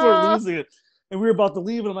 people are losing it. And we were about to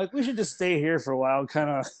leave, and I'm like, we should just stay here for a while and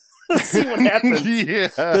kind of see what happens. Yeah,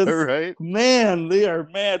 right. Man, they are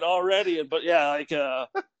mad already. But yeah, like,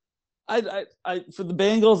 I for the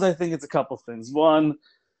Bengals, I think it's a couple things. One,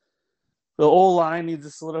 the O-line needs to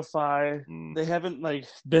solidify. They haven't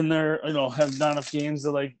been there, have not enough games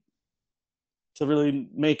to really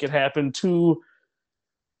make it happen. 2,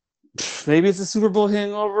 maybe it's a Super Bowl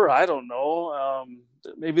hangover. I don't know.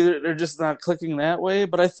 Maybe they're just not clicking that way.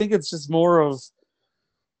 But I think it's just more of,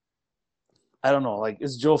 I don't know. Like,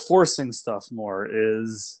 is Joe forcing stuff more?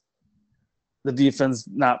 Is the defense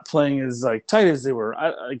not playing as tight as they were?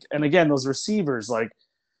 And again, those receivers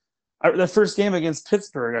the first game against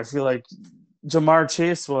Pittsburgh, I feel like Jamar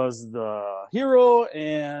Chase was the hero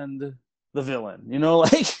and the villain.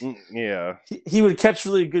 Yeah, he would catch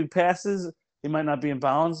really good passes. He might not be in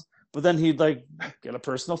bounds, but then he'd get a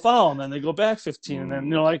personal foul, and then they go back 15, and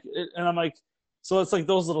then and I'm like, so it's like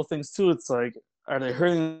those little things too. It's like, are they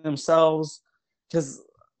hurting themselves? Because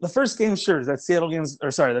the first game, sure, that Steelers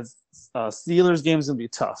game is gonna be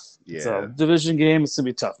tough. Yeah, it's a division game. It's gonna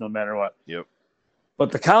be tough no matter what. Yep.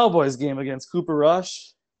 But the Cowboys game against Cooper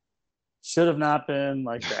Rush should have not been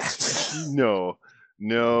like that. No,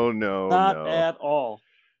 not at all.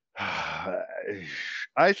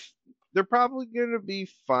 They're probably going to be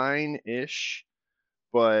fine-ish,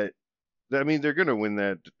 but I mean they're going to win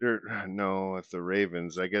that. If the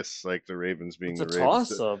Ravens, I guess, the Ravens being it's the Ravens,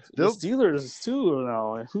 toss-up. The Steelers too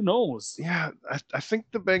now. Who knows? Yeah, I think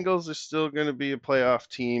the Bengals are still going to be a playoff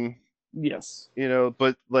team. Yes.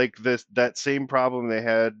 But like that same problem they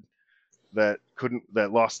had that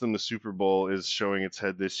lost them the Super Bowl is showing its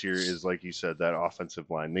head this year is, like you said, that offensive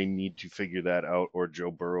line. They need to figure that out, or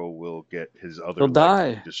Joe Burrow will get his other He'll leg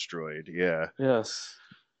die. destroyed. Yeah. Yes.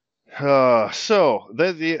 So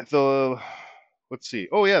the let's see.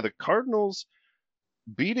 Oh yeah, the Cardinals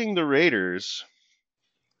beating the Raiders.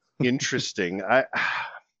 Interesting. I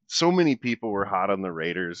so many people were hot on the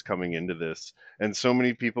Raiders coming into this, and so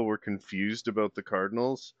many people were confused about the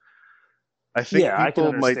Cardinals. I think Yeah, I can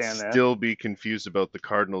people might understand that. still be confused about the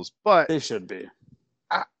Cardinals, but They should be.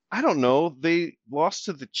 I don't know. They lost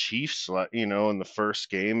to the Chiefs, in the first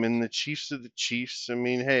game, and the Chiefs are the Chiefs. I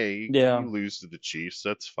mean, hey, Yeah. you lose to the Chiefs,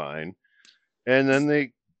 that's fine. And then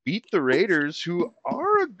they beat the Raiders, who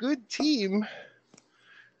are a good team.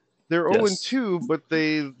 They're 0 Yes. 2, but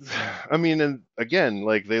I mean, and again,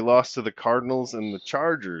 like they lost to the Cardinals and the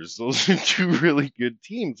Chargers. Those are two really good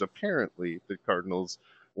teams. Apparently, the Cardinals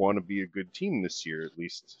want to be a good team this year, at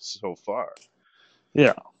least so far.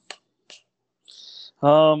 Yeah.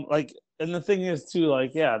 Like, and the thing is too,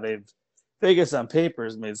 like, yeah, Vegas on paper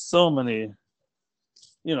has made so many,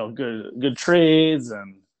 good trades,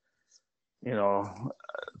 and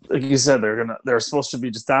like you said, they're supposed to be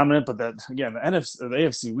just dominant, but that again, the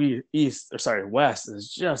AFC East, or sorry, West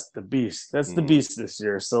is just the beast. That's the beast this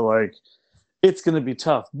year. So like, it's gonna be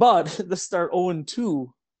tough. But to start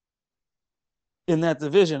 0-2 in that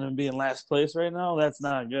division and be in last place right now, that's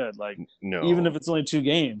not good. Like, even No. if it's only 2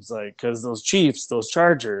 games, like, because those Chiefs, those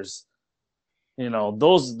Chargers,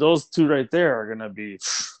 those two right there are gonna be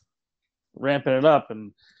ramping it up,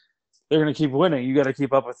 and they're gonna keep winning. You got to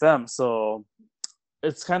keep up with them. So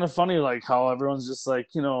it's kind of funny, like how everyone's just like,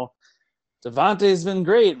 Devontae's been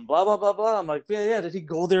great and blah blah blah blah. I'm like, yeah. Did he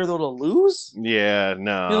go there though to lose? Yeah,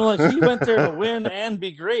 no. Like he went there to win and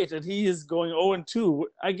be great, and he is going 0-2.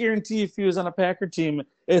 I guarantee if he was on a Packer team,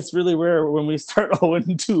 it's really rare when we start 0-2.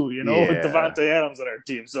 With Davante Adams on our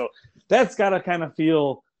team. So that's got to kind of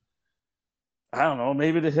feel, I don't know,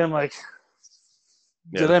 maybe to him like,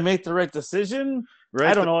 did I make the right decision? Right.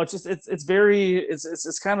 I don't know. It's just it's very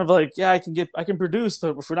it's kind of like, yeah, I can produce,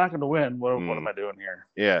 but if we're not going to win, what am I doing here?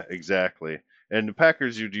 Yeah, exactly. And the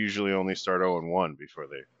Packers would usually only start 0-1 before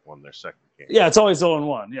they won their second game. Yeah, it's always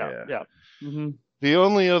 0-1. Yeah. Mm-hmm. The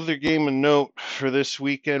only other game of note for this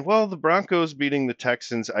weekend, well, the Broncos beating the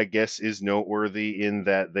Texans, I guess, is noteworthy in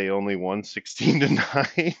that they only won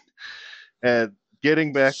 16-9, and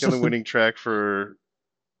getting back on the winning track for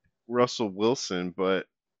Russell Wilson, but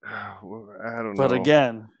I don't know. But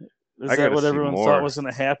again, is that what everyone more. thought was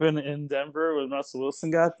going to happen in Denver when Russell Wilson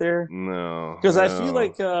got there? No, because I feel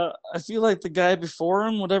like the guy before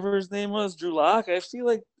him, whatever his name was, Drew Lock. I feel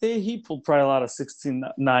like he pulled probably a lot of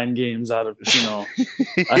 16-9 games out of a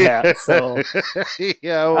hat. So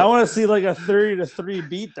yeah, I want to see like a 30-3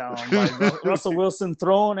 beatdown by Russell Wilson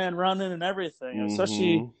throwing and running and everything. Mm-hmm.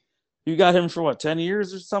 Especially you got him for what, 10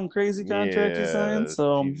 years or some crazy contract he signed.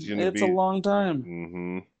 So it's a long time.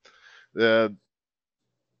 Mm-hmm. The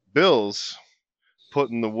Bills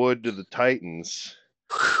putting the wood to the Titans.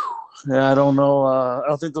 Yeah, I don't know. I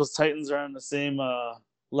don't think those Titans are on the same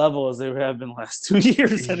level as they have been the last 2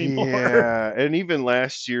 years anymore. Yeah, and even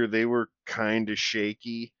last year they were kind of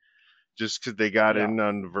shaky just because they got in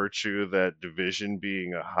on virtue of that division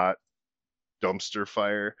being a hot dumpster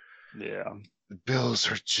fire. Yeah. The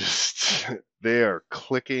Bills are just, they are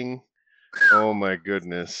clicking. Oh my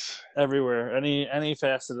goodness. Everywhere. Any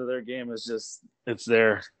facet of their game is just, it's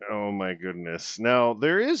there. Oh my goodness. Now,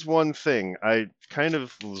 there is one thing. I kind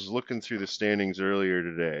of was looking through the standings earlier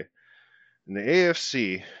today. And the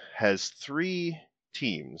AFC has 3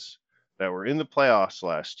 teams that were in the playoffs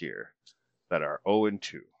last year that are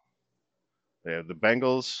 0-2. They have the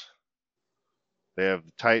Bengals, they have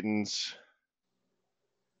the Titans,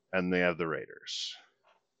 and they have the Raiders.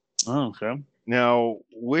 Oh, okay. Now,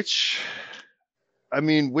 which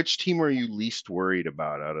team are you least worried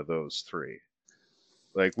about out of those 3?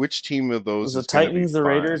 Like, which team of those was the Titans, the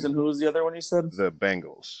Raiders, and who was the other one you said? The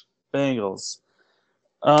Bengals.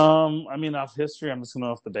 I mean, off history, I'm just going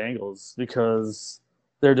off the Bengals because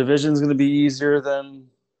their division is going to be easier than,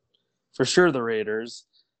 for sure, the Raiders.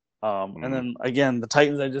 And then again, the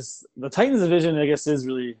Titans division, I guess, is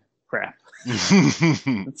really crap.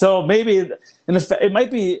 So maybe, it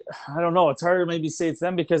might be, I don't know. It's hard to maybe say it's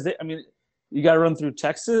them because you got to run through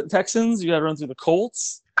Texans, you got to run through the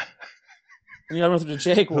Colts, and you got to run through the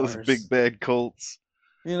Jaguars. Those big bad Colts.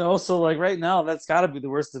 So like right now, that's got to be the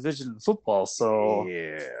worst division in football. So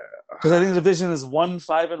yeah, because I think the division is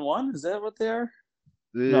 1-5-1. Is that what they are?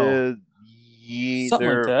 No. Something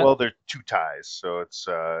like that. They're 2 ties, so it's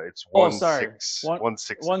Oh, one sorry. six, One, 1-6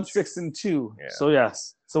 and one 2. 6-2. Yeah. So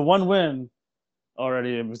yes. So one win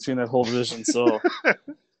already in between that whole division. So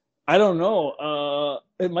I don't know.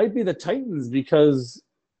 It might be the Titans because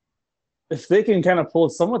if they can kind of pull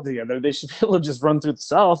it somewhat together, they should be able to just run through the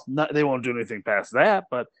South. They won't do anything past that,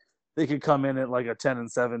 but they could come in at like a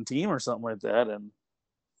 10-7 team or something like that and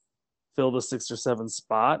fill the 6 or 7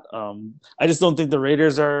 spot. I just don't think the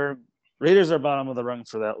Raiders are bottom of the rung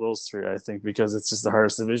for those 3. I think because it's just the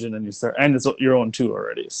hardest division, and it's your own 2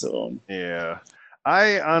 already. So yeah,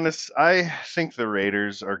 I think the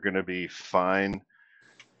Raiders are going to be fine.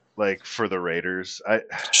 Like for the Raiders,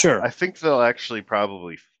 sure, I think they'll actually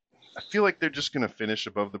probably. I feel like they're just going to finish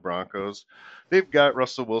above the Broncos. They've got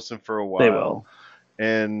Russell Wilson for a they while, will.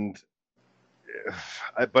 and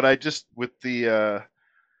but I just with the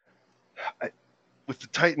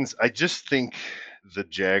Titans, I just think the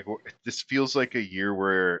Jaguar. This feels like a year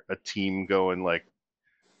where a team going like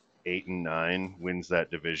 8-9 wins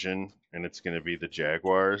that division, and it's going to be the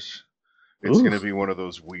Jaguars. It's going to be one of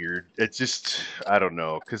those weird. It's just I don't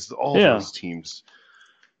know because those teams,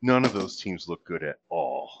 none of those teams look good at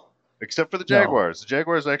all, except for the Jaguars. No. The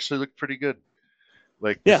Jaguars actually looked pretty good,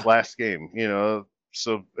 like this last game.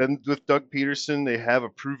 So and with Doug Peterson, they have a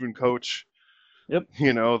proven coach. Yep.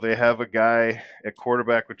 They have a guy at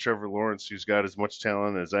quarterback with Trevor Lawrence who's got as much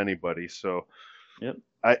talent as anybody. So, yep.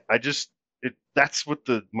 I just that's what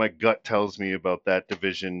my gut tells me about that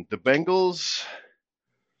division. The Bengals.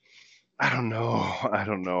 I don't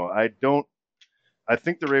know. I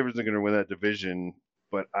think the Ravens are going to win that division,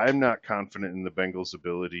 but I'm not confident in the Bengals'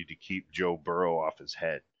 ability to keep Joe Burrow off his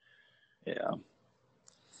head. Yeah.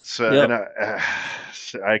 So, and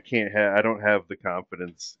I can't have. I don't have the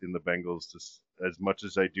confidence in the Bengals as much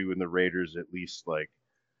as I do in the Raiders. At least like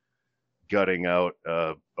gutting out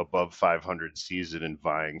above 500 season and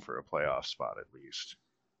vying for a playoff spot at least.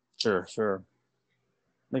 Sure.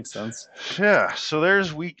 Makes sense. Yeah, so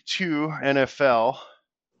there's week 2 NFL.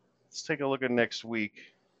 Let's take a look at next week.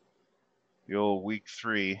 The old week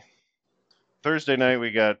 3. Thursday night we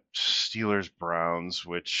got Steelers-Browns,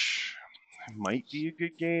 which might be a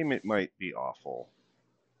good game. It might be awful.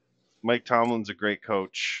 Mike Tomlin's a great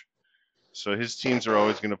coach, so his teams are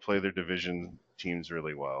always going to play their division teams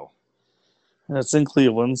really well. And it's in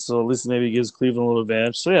Cleveland, so at least maybe gives Cleveland a little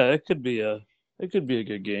advantage. So yeah, it could be a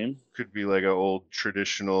good game. Could be like an old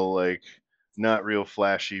traditional, like not real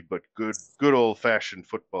flashy, but good old fashioned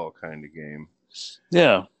football kind of game.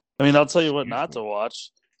 Yeah, I mean, I'll tell you what not to watch: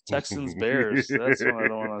 Texans Bears. That's what I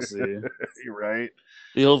don't want to see. You're right.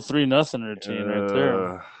 The old 3-0 routine right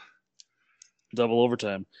there. Double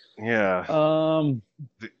overtime. Yeah.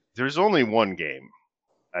 There's only one game,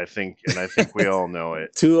 I think, and I think we all know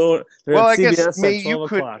it. Well, I guess you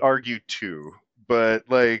could argue 2. But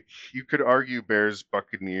like you could argue Bears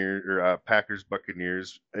Buccaneers or Packers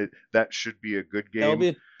Buccaneers. That should be a good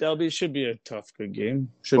game. Should be a tough good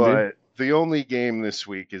game. But the only game this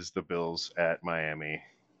week is the Bills at Miami.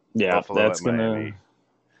 Yeah, Buffalo that's at Miami.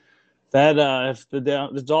 If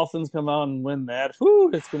the Dolphins come out and win that,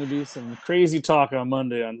 it's going to be some crazy talk on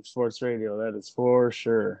Monday on sports radio. That is for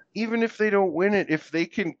sure. Even if they don't win it, if they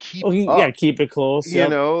can keep up, keep it close.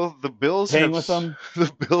 The Bills hang with them.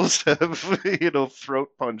 The Bills have throat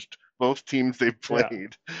punched both teams they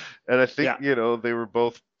played, and I think they were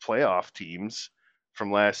both playoff teams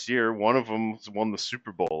from last year. One of them won the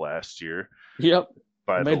Super Bowl last year. Yep.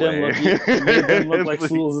 By made the way, made them look like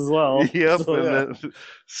fools as well. Yep.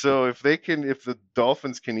 So if the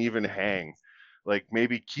Dolphins can even hang, like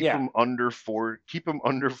maybe keep them under 40,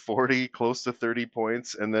 close to 30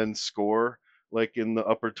 points, and then score like in the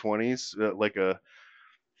upper 20s,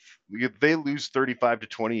 if they lose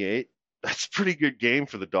 35-28. That's a pretty good game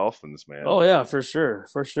for the Dolphins, man. Oh yeah, for sure.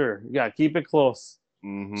 Yeah, keep it close.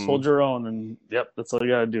 Mm-hmm. Just hold your own, and that's all you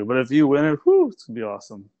gotta do. But if you win it, it's gonna be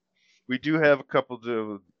awesome. We do have a couple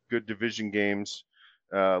of good division games.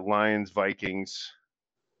 Lions, Vikings.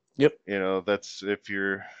 Yep. That's if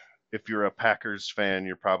you're a Packers fan,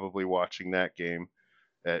 you're probably watching that game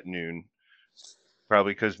at noon.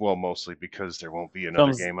 Probably mostly because there won't be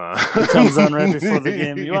another game on. It comes on right before the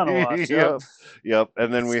game you want to watch. Yep.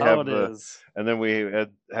 And then we have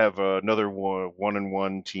another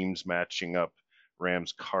 1-1 teams matching up.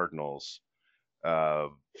 Rams Cardinals.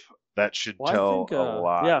 That should tell a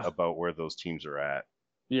lot about where those teams are at.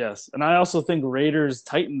 Yes, and I also think Raiders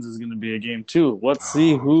Titans is going to be a game too. Let's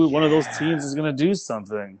see who one of those teams is going to do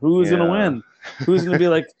something. Who's going to win? Who's going to be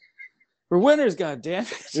like, we're winners, goddamn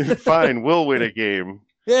it. Fine, we'll win a game.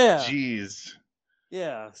 Yeah. Jeez.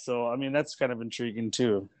 Yeah. So I mean, that's kind of intriguing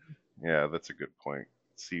too. Yeah, that's a good point.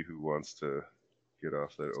 Let's see who wants to get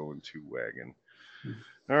off that 0-2 wagon.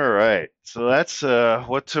 All right, so that's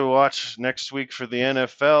what to watch next week for the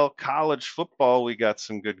NFL. College football, we got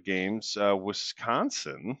some good games.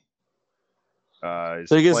 Wisconsin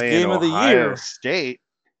is Biggest playing game of the Ohio year. State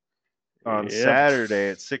on Yep. Saturday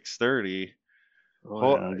at 6:30. Game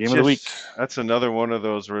of the week. That's another one of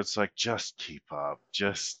those where it's like, just keep up.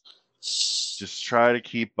 Just try to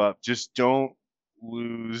keep up. Just don't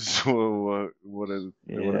lose. What did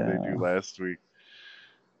they do last week?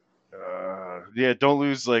 Don't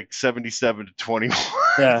lose like 77-21.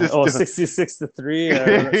 Yeah. 66-3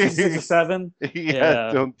 or 66-7.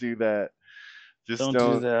 Yeah, don't do that. Just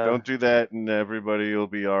don't do that, and everybody will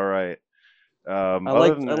be all right. I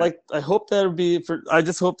hope that would be for. I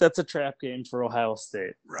just hope that's a trap game for Ohio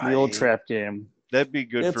State. Right. The old trap game. That'd be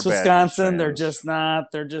good. It's for Wisconsin. Badgers They're fans. just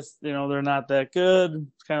not. They're just they're not that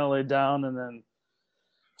good. Kind of laid down, and then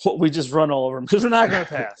we just run all over them because we're not going to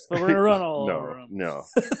pass, but we're going to run all over them. No.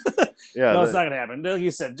 Yeah. No, it's not going to happen. Like you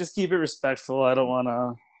said, just keep it respectful. I don't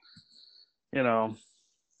want to.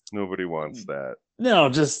 Nobody wants that. No,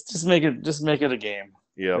 just make it a game.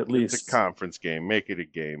 Yeah, at least it's a conference game. Make it a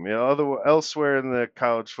game. Elsewhere in the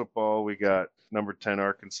college football, we got number 10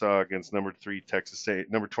 Arkansas against number 23 Texas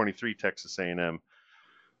A&M.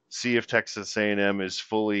 See if Texas A&M is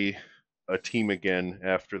fully a team again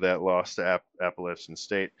after that loss to Appalachian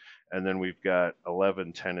State. And then we've got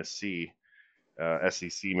 11 Tennessee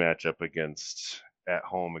SEC matchup at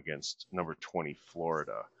home against number 20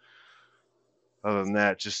 Florida. Other than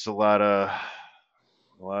that, just a lot of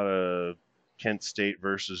Kent State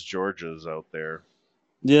versus Georgia's out there.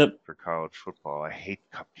 Yep. For college football. I hate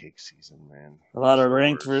cupcake season, man. A lot of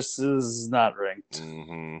ranked versus not ranked.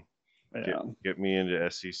 Mm-hmm. Yeah. Get me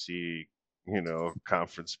into SEC,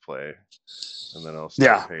 conference play, and then I'll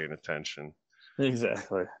start paying attention.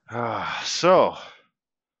 Exactly. Well,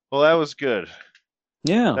 that was good.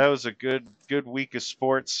 Yeah. That was a good week of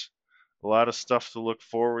sports. A lot of stuff to look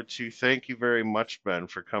forward to. Thank you very much, Ben,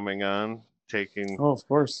 for coming on, of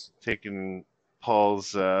course. taking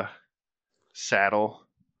Paul's saddle.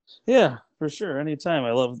 Yeah, for sure. Anytime.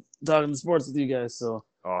 I love talking sports with you guys. So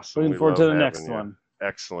awesome. Looking forward to the next one.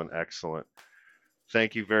 Excellent.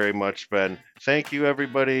 Thank you very much, Ben. Thank you,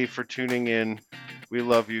 everybody, for tuning in. We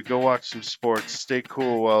love you. Go watch some sports. Stay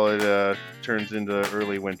cool while it turns into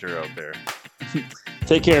early winter out there.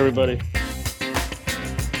 Take care, everybody.